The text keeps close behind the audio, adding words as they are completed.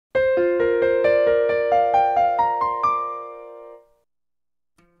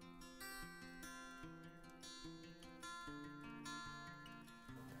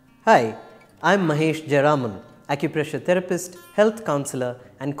Hi, I'm Mahesh Jayaraman, acupressure therapist, health counselor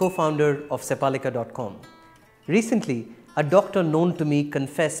and co-founder of Sepalika.com. Recently, a doctor known to me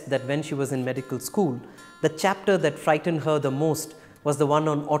confessed that when she was in medical school, the chapter that frightened her the most was the one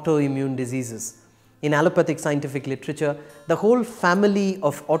on autoimmune diseases. In allopathic scientific literature, the whole family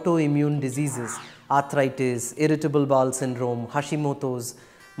of autoimmune diseases, arthritis, irritable bowel syndrome, Hashimoto's,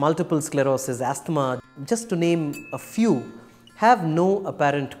 multiple sclerosis, asthma, just to name a few, have no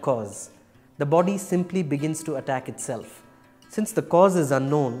apparent cause. The body simply begins to attack itself. Since the cause is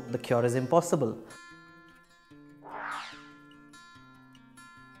unknown, the cure is impossible.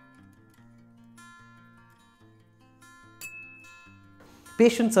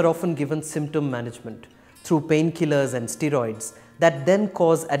 Patients are often given symptom management through painkillers and steroids that then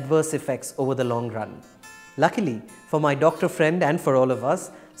cause adverse effects over the long run. Luckily, for my doctor friend and for all of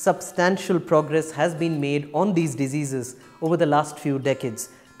us, substantial progress has been made on these diseases over the last few decades,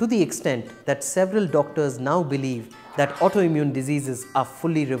 to the extent that several doctors now believe that autoimmune diseases are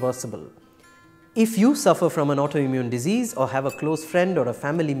fully reversible. If you suffer from an autoimmune disease or have a close friend or a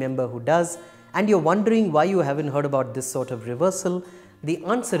family member who does, and you're wondering why you haven't heard about this sort of reversal, the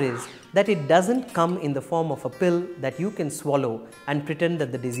answer is that it doesn't come in the form of a pill that you can swallow and pretend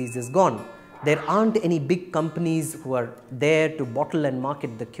that the disease is gone. There aren't any big companies who are there to bottle and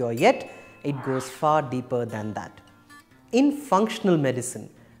market the cure yet. It goes far deeper than that. In functional medicine,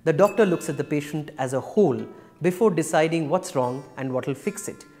 the doctor looks at the patient as a whole before deciding what's wrong and what will fix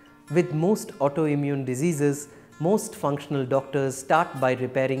it. With most autoimmune diseases, most functional doctors start by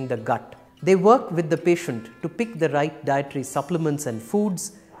repairing the gut. They work with the patient to pick the right dietary supplements and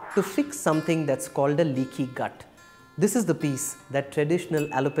foods to fix something that's called a leaky gut. This is the piece that traditional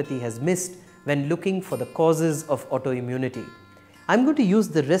allopathy has missed when looking for the causes of autoimmunity. I'm going to use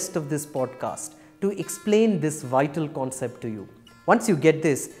the rest of this podcast to explain this vital concept to you. Once you get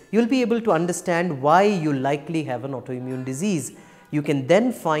this, you'll be able to understand why you likely have an autoimmune disease. You can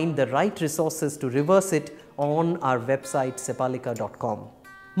then find the right resources to reverse it on our website Sepalika.com.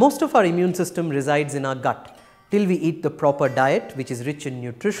 Most of our immune system resides in our gut. Till we eat the proper diet, which is rich in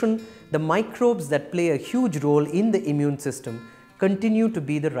nutrition, the microbes that play a huge role in the immune system continue to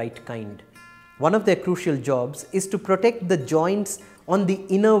be the right kind. One of their crucial jobs is to protect the joints on the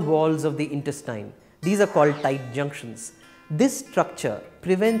inner walls of the intestine. These are called tight junctions. This structure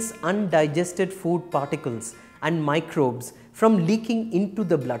prevents undigested food particles and microbes from leaking into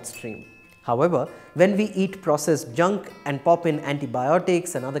the bloodstream. However, when we eat processed junk and pop in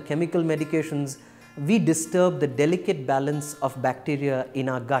antibiotics and other chemical medications, we disturb the delicate balance of bacteria in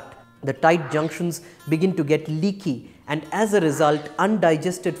our gut. The tight junctions begin to get leaky, and as a result,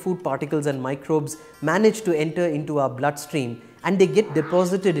 undigested food particles and microbes manage to enter into our bloodstream, and they get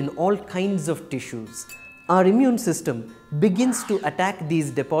deposited in all kinds of tissues. Our immune system begins to attack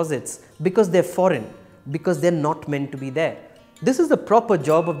these deposits because they're foreign, because they're not meant to be there. This is the proper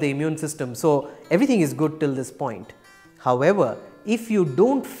job of the immune system, so everything is good till this point. However, if you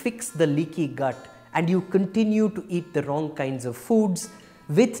don't fix the leaky gut and you continue to eat the wrong kinds of foods,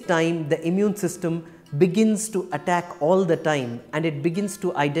 with time the immune system begins to attack all the time, and it begins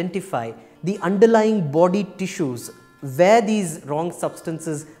to identify the underlying body tissues where these wrong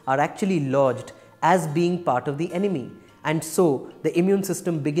substances are actually lodged as being part of the enemy. And so the immune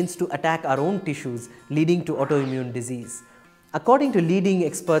system begins to attack our own tissues, leading to autoimmune disease. According to leading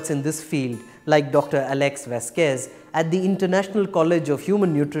experts in this field like Dr. Alex Vasquez at the International College of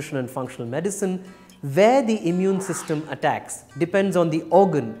Human Nutrition and Functional Medicine, where the immune system attacks depends on the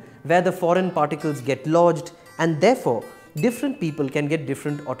organ where the foreign particles get lodged, and therefore different people can get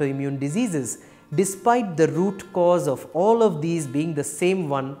different autoimmune diseases despite the root cause of all of these being the same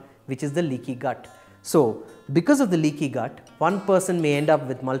one, which is the leaky gut. So, because of the leaky gut, one person may end up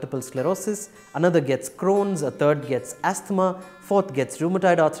with multiple sclerosis, another gets Crohn's, a third gets asthma, fourth gets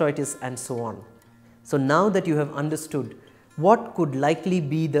rheumatoid arthritis, and so on. So now that you have understood what could likely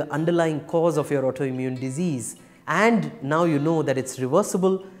be the underlying cause of your autoimmune disease, and now you know that it's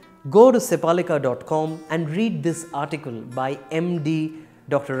reversible, go to Sepalika.com and read this article by MD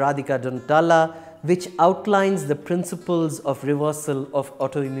Dr. Radhika Dantala, which outlines the principles of reversal of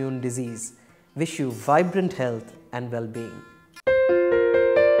autoimmune disease. Wish you vibrant health and well-being.